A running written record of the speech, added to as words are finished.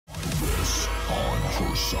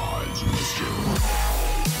your sides, mister.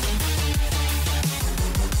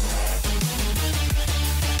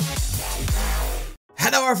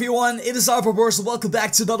 Hello everyone, it is Pegboard, so welcome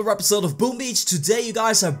back to another episode of Boom Beach. Today you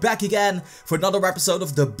guys are back again for another episode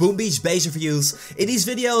of the Boom Beach base reviews. In these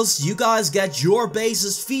videos you guys get your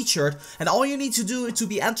bases featured, and all you need to do to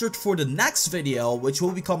be entered for the next video, which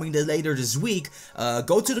will be coming later this week,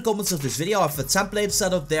 go to the comments of this video. I have a template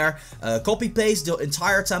set up there, copy paste the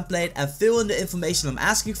entire template and fill in the information I'm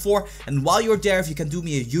asking for. And while you're there, if you can do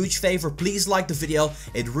me a huge favor, please like the video,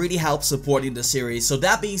 it really helps supporting the series. So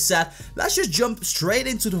that being said, let's just jump straight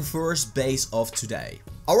into the first base of today.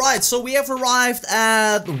 Alright, so we have arrived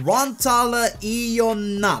at Rantale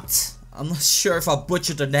Ionat. I'm not sure if I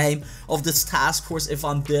butchered the name of this task force. If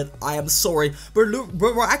I did, I am sorry. But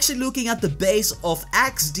we're actually looking at the base of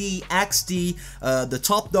XD, the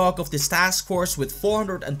top dog of this task force with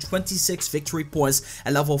 426 victory points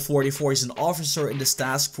and level 44. He's an officer in this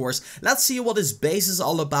task force. Let's see what this base is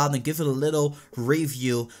all about and give it a little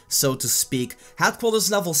review, so to speak.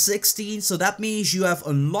 Headquarters level 16, so that means you have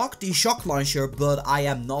unlocked the shock launcher, but I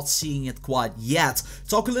am not seeing it quite yet.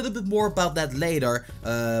 Talk a little bit more about that later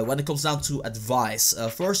when it comes down to advice.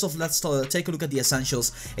 First off, let's take a look at the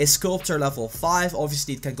essentials. A sculptor level 5,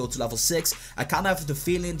 obviously it can go to level 6. I kind of have the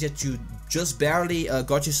feeling that you just barely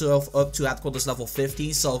got yourself up to headquarters level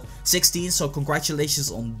 15, so 16, so congratulations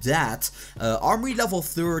on that. Armory level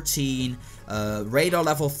 13, radar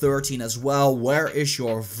level 13 as well. Where is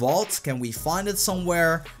your vault? Can we find it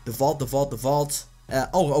somewhere? The vault.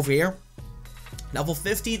 Oh, over here. Level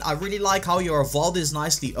 15, I really like how your vault is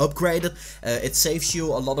nicely upgraded. It saves you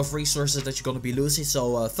a lot of resources that you're going to be losing,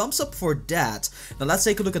 so thumbs up for that. Now let's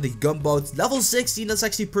take a look at the gunboat. Level 16, that's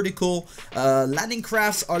actually pretty cool. Landing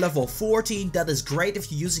crafts are level 14, that is great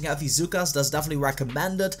if you're using heavy Zukas, that's definitely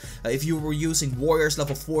recommended. If you were using warriors,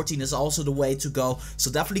 level 14 is also the way to go,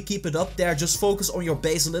 so definitely keep it up there. Just focus on your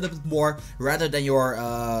base a little bit more rather than your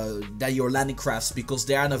landing crafts, because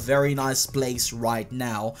they're in a very nice place right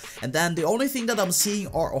now. And then the only thing that I'm seeing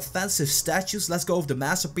are offensive statues. Let's go with the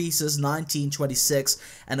masterpieces, 19, 26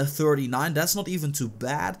 and a 39. That's not even too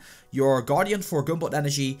bad. Your guardian for gunboat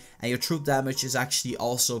energy and your troop damage is actually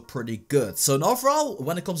also pretty good. So overall,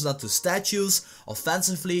 when it comes down to statues,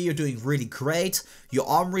 offensively you're doing really great. Your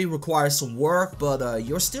armory requires some work, but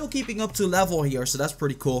you're still keeping up to level here, so that's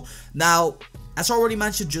pretty cool. Now, as I already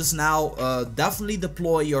mentioned just now, definitely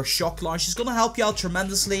deploy your shock launch. It's going to help you out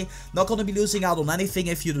tremendously. Not going to be losing out on anything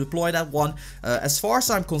if you deploy that one. As far as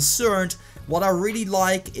I'm concerned, what I really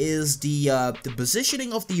like is the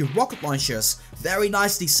positioning of the rocket launchers. Very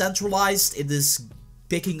nicely centralized. It is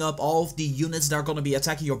picking up all of the units that are going to be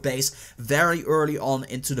attacking your base very early on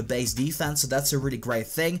into the base defense, so that's a really great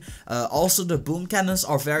thing. Also, the boom cannons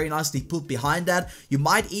are very nicely put behind that. You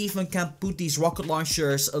might even can put these rocket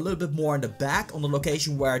launchers a little bit more in the back on the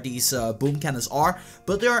location where these boom cannons are,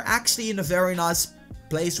 but they're actually in a very nice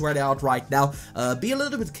place where they are right now. Be a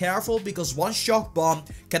little bit careful, because one shock bomb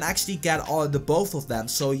can actually get the both of them,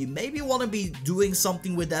 so you maybe want to be doing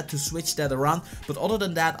something with that to switch that around. But other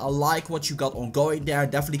than that, I like what you got ongoing there.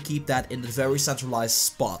 Definitely keep that in the very centralized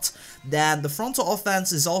spot. Then the frontal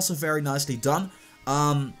offense is also very nicely done.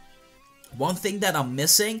 One thing that I'm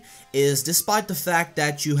missing is, despite the fact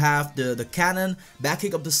that you have the cannon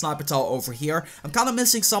backing up the sniper tower over here, I'm kind of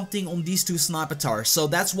missing something on these two sniper towers. So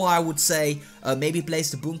that's why I would say maybe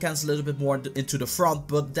place the boom cannons a little bit more into the front,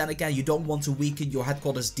 but then again, you don't want to weaken your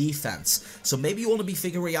headquarters defense. So maybe you want to be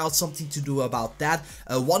figuring out something to do about that.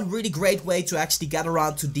 One really great way to actually get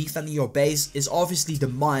around to defending your base is obviously the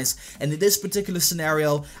mines. And in this particular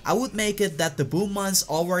scenario, I would make it that the boom mines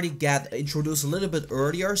already get introduced a little bit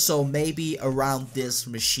earlier, so maybe around this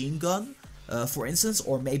machine gun, for instance,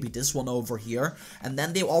 or maybe this one over here, and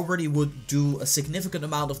then they already would do a significant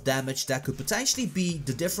amount of damage that could potentially be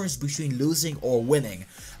the difference between losing or winning.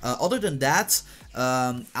 Other than that,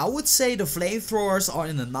 I would say the flamethrowers are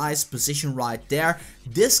in a nice position right there.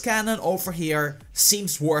 This cannon over here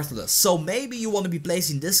seems worthless, so maybe you want to be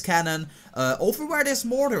placing this cannon over where this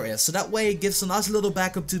mortar is, so that way it gives a nice little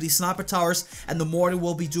backup to the sniper towers, and the mortar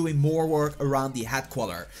will be doing more work around the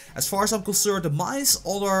headquarter. As far as I'm concerned, the mines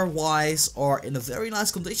otherwise are in a very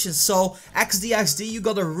nice condition. So XD, you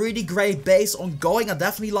got a really great base ongoing. I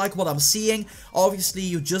definitely like what I'm seeing. Obviously,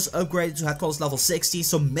 you just upgraded to headquarters level 60,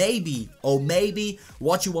 so maybe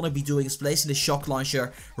what you want to be doing is placing the shock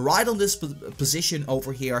launcher right on this position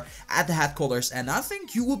over here at the headquarters, and I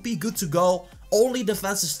think you would be good to go. Only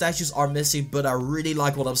defensive statues are missing, but I really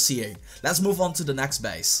like what I'm seeing. Let's move on to the next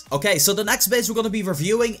base. Okay, so the next base we're going to be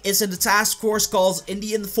reviewing is in the task force called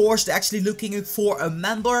Indian Force. They're actually looking for a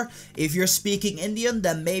member. If you're speaking Indian,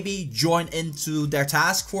 then maybe join into their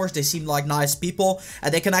task force. They seem like nice people,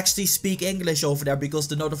 and they can actually speak English over there because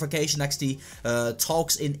the notification actually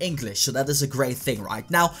talks in English. So that is a great thing, right?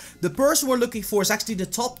 Now, the person we're looking for is actually the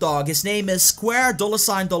top dog. His name is square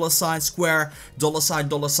 $, square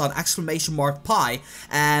 $, exclamation mark Pi,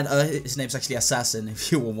 and his name's actually Assassin,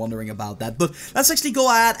 if you were wondering about that. But let's actually go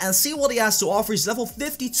ahead and see what he has to offer. He's level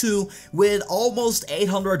 52 with almost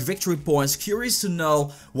 800 victory points. Curious to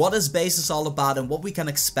know what his base is all about and what we can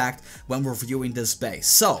expect when we're viewing this base.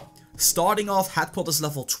 So, starting off, headquarters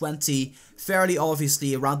level 20. Fairly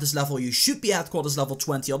obviously, around this level you should be headquarters level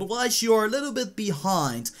 20, otherwise you're a little bit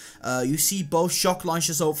behind. You see both shock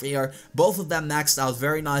launchers over here, both of them maxed out.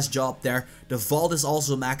 Very nice job there. The vault is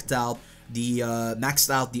also maxed out.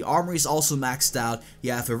 The armory is also maxed out.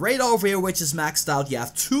 You have a radar over here which is maxed out. You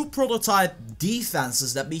have 2 prototype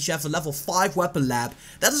defenses. That means you have a level 5 weapon lab.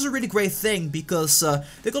 That is a really great thing because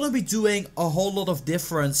they're gonna be doing a whole lot of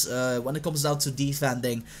difference when it comes down to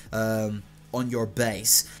defending on your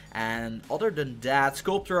base. And other than that,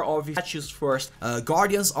 sculptor obviously statues first.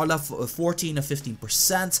 Guardians are level 14 and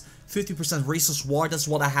 15%. 50% resource war, that's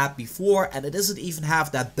what I had before, and it isn't even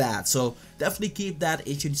half that bad. So definitely keep that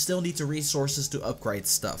if you still need the resources to upgrade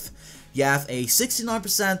stuff. You have a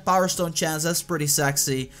 69% power stone chance, that's pretty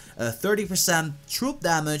sexy. 30% troop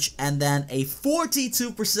damage, and then a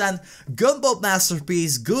 42% gunboat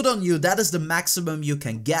masterpiece. Good on you, that is the maximum you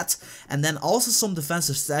can get. And then also some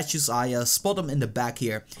defensive statues, I spot them in the back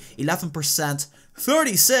here. 11%.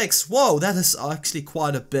 36, whoa, that is actually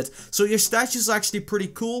quite a bit. So your statues are actually pretty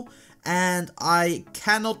cool, and I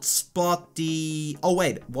cannot spot the, oh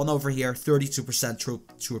wait, one over here, 32%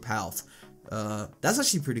 troop health. That's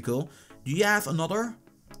actually pretty cool. Do you have another?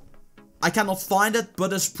 I cannot find it,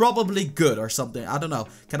 but it's probably good or something. I don't know.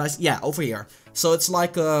 Can I? Yeah, over here. So it's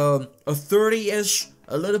like a 30-ish,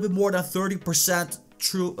 a little bit more than 30%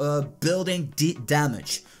 true building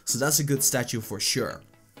damage. So that's a good statue for sure.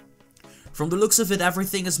 From the looks of it,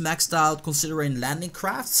 everything is maxed out considering landing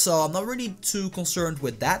craft, so I'm not really too concerned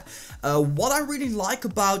with that. What I really like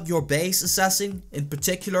about your base, Assassin, in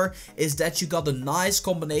particular, is that you got a nice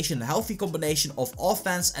combination, a healthy combination of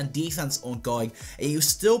offense and defense ongoing, and you're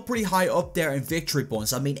still pretty high up there in victory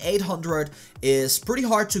points. I mean, 800 is pretty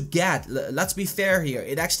hard to get. Let's be fair here.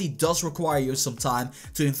 It actually does require you some time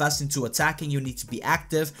to invest into attacking. You need to be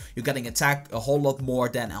active. You're getting attacked a whole lot more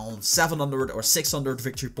than on 700 or 600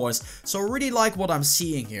 victory points. So I really like what I'm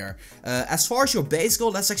seeing here. As far as your base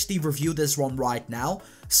goes, let's actually review this one right now.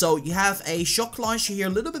 So you have a shock launcher here a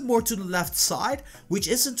little bit more to the left side, which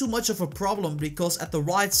isn't too much of a problem because at the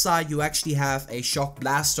right side you actually have a shock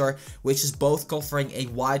blaster, which is both covering a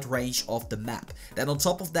wide range of the map. Then on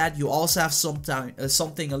top of that you also have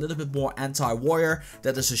something a little bit more anti-warrior.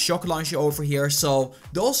 That is a shock launcher over here. So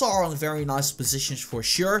those are on very nice positions for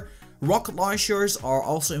sure. Rocket launchers are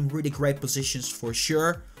also in really great positions for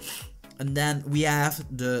sure. And then we have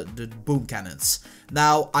the boom cannons.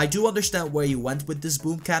 Now, I do understand where you went with this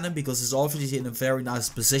boom cannon because it's obviously in a very nice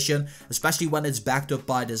position, especially when it's backed up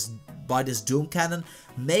by this doom cannon.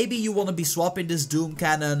 Maybe you want to be swapping this doom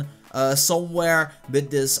cannon somewhere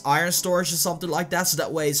with this iron storage or something like that, so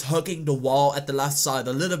that way it's hugging the wall at the left side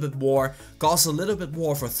a little bit more, cause a little bit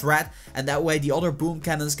more of a threat, and that way the other boom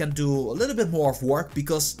cannons can do a little bit more of work.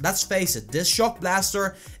 Because let's face it, this shock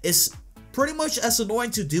blaster is pretty much as annoying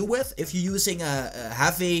to deal with if you're using a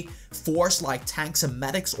heavy force like tanks and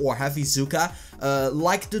medics or heavy Zuka,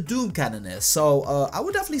 like the Doom Cannon is. So I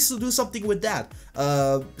would definitely still do something with that.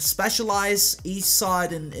 Specialize each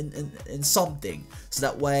side in something, so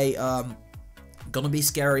that way gonna be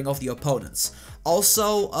scaring off the opponents.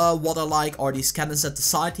 Also, what I like are these cannons at the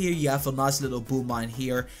side here. You have a nice little boom mine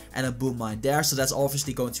here and a boom mine there, so that's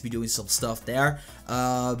obviously going to be doing some stuff there.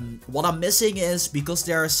 What I'm missing is, because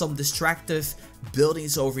there are some distractive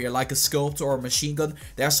buildings over here, like a sculptor or a machine gun,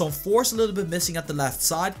 there's some force a little bit missing at the left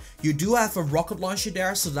side. You do have a rocket launcher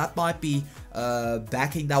there, so that might be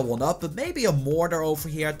backing that one up, but maybe a mortar over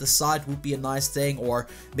here at the side would be a nice thing, or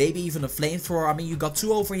maybe even a flamethrower. I mean, you got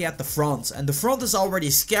two over here at the front, and the front is already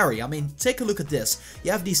scary. I mean, take a look at this.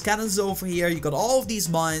 You have these cannons over here, you got all of these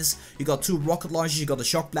mines, you got two rocket launchers, you got a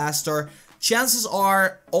shock blaster. Chances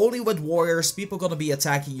are, only with warriors, people are gonna be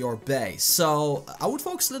attacking your base. So I would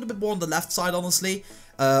focus a little bit more on the left side, honestly.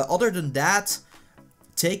 Other than that,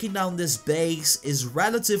 taking down this base is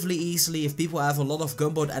relatively easily if people have a lot of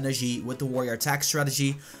gunboat energy with the warrior attack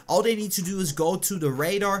strategy. All they need to do is go to the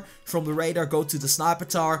radar, from the radar go to the sniper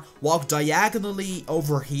tower, walk diagonally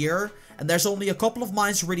over here, and there's only a couple of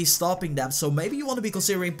mines really stopping them. So maybe you want to be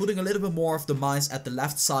considering putting a little bit more of the mines at the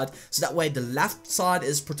left side, so that way the left side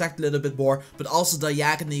is protected a little bit more, but also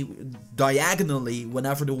diagonally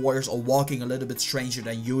whenever the warriors are walking a little bit stranger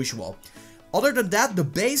than usual. Other than that, the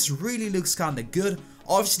base really looks kind of good.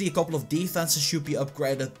 Obviously, a couple of defenses should be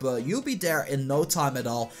upgraded, but you'll be there in no time at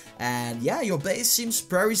all. And yeah, your base seems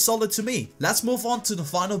very solid to me. Let's move on to the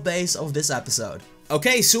final base of this episode.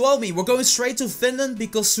 Okay, Suomi, we're going straight to Finland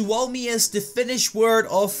because Suomi is the Finnish word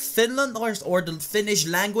of Finland or the Finnish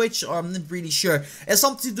language, or I'm not really sure. It has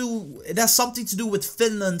something to do with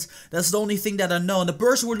Finland. That's the only thing that I know. And the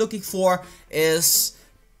person we're looking for is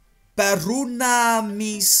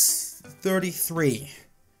Perunamis33.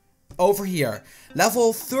 Over here,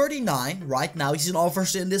 level 39 right now. He's an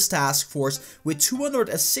officer in this task force with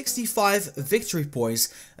 265 victory points.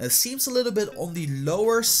 Seems a little bit on the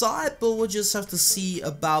lower side, but we'll just have to see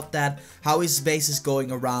about that, how his base is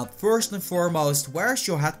going around. First and foremost, where's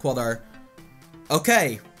your headquarters?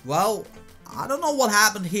 Okay, well, I don't know what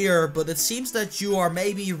happened here, but it seems that you are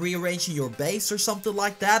maybe rearranging your base or something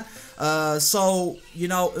like that. So, you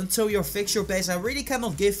know, until you fix your base, I really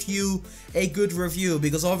cannot give you a good review,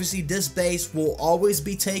 because obviously this base will always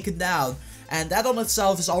be taken down, and that on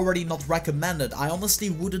itself is already not recommended. I honestly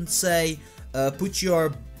wouldn't say put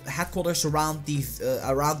your headquarters around the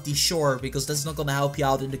shore, because that's not gonna help you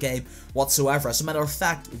out in the game whatsoever. As a matter of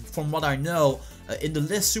fact, from what I know, in the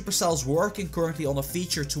list, Supercell's working currently on a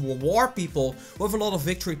feature to reward people with a lot of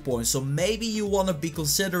victory points. So maybe you want to be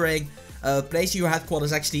considering placing your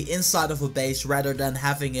headquarters actually inside of a base rather than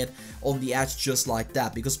having it on the edge just like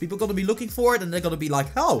that, because people are going to be looking for it and they're going to be like,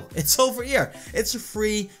 oh, it's over here, it's a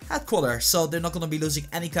free headquarters, so they're not going to be losing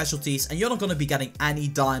any casualties and you're not going to be getting any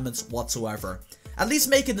diamonds whatsoever. At least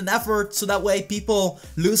make it an effort, so that way people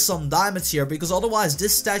lose some diamonds here, because otherwise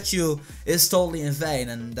this statue is totally in vain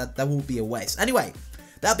and that would be a waste. Anyway,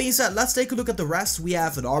 that being said, let's take a look at the rest. We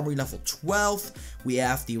have an armory level 12, we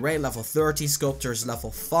have the raid level 13, sculptors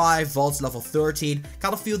level 5, vaults level 13.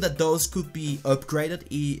 Kind of feel that those could be upgraded.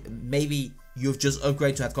 Maybe you've just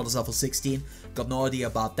upgraded to headquarters level 16. Got no idea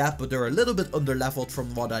about that, but they're a little bit under leveled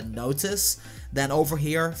from what I noticed. Then over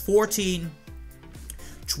here, 14,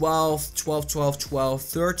 12, 12, 12, 12,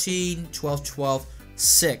 13, 12, 12,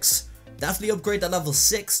 6. Definitely upgrade that level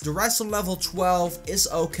 6. The rest on level 12 is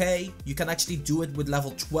okay. You can actually do it with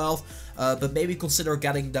level 12. But maybe consider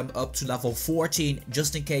getting them up to level 14.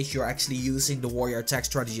 Just in case you're actually using the warrior attack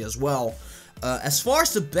strategy as well. As far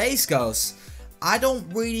as the base goes, I don't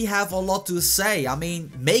really have a lot to say. I mean,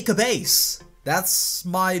 make a base. That's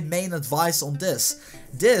my main advice on this.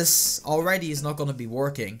 This already is not going to be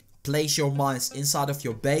working. Place your mines inside of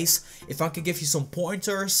your base. If I can give you some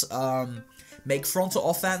pointers, make frontal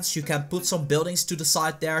offense. You can put some buildings to the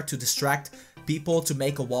side there to distract people, to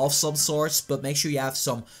make a wall of some sorts, but make sure you have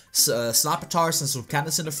some sniper towers and some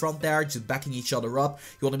cannons in the front there, just backing each other up.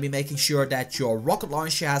 You want to be making sure that your rocket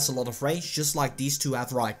launcher has a lot of range, just like these two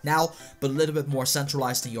have right now, but a little bit more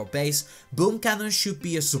centralized in your base. Boom cannons should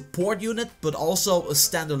be a support unit, but also a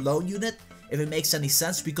standalone unit, if it makes any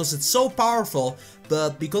sense, because it's so powerful.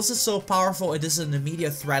 But because it's so powerful, it is an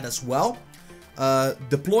immediate threat as well.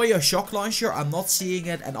 Deploy a shock launcher, I'm not seeing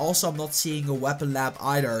it, and also I'm not seeing a weapon lab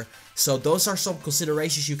either. So those are some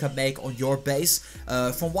considerations you can make on your base.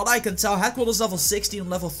 From what I can tell, headquarters level 16 and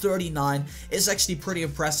level 39 is actually pretty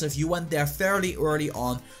impressive. You went there fairly early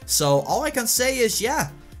on. So all I can say is, yeah,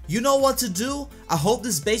 you know what to do. I hope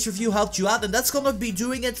this base review helped you out, and that's gonna be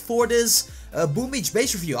doing it for this Boom Beach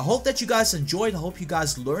base review. I hope that you guys enjoyed. I hope you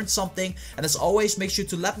guys learned something, and as always, make sure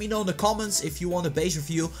to let me know in the comments if you want a base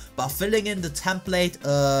review by filling in the template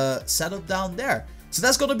setup down there. So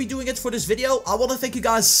that's gonna be doing it for this video. I want to thank you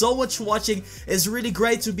guys so much for watching. It's really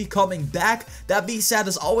great to be coming back. That being said,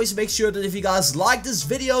 as always, make sure that if you guys like this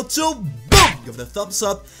video, to boom, give it a thumbs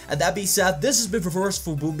up. And that being said, this has been Reverse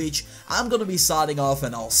for Boom Beach. I'm gonna be signing off,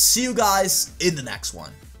 and I'll see you guys in the next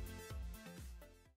one.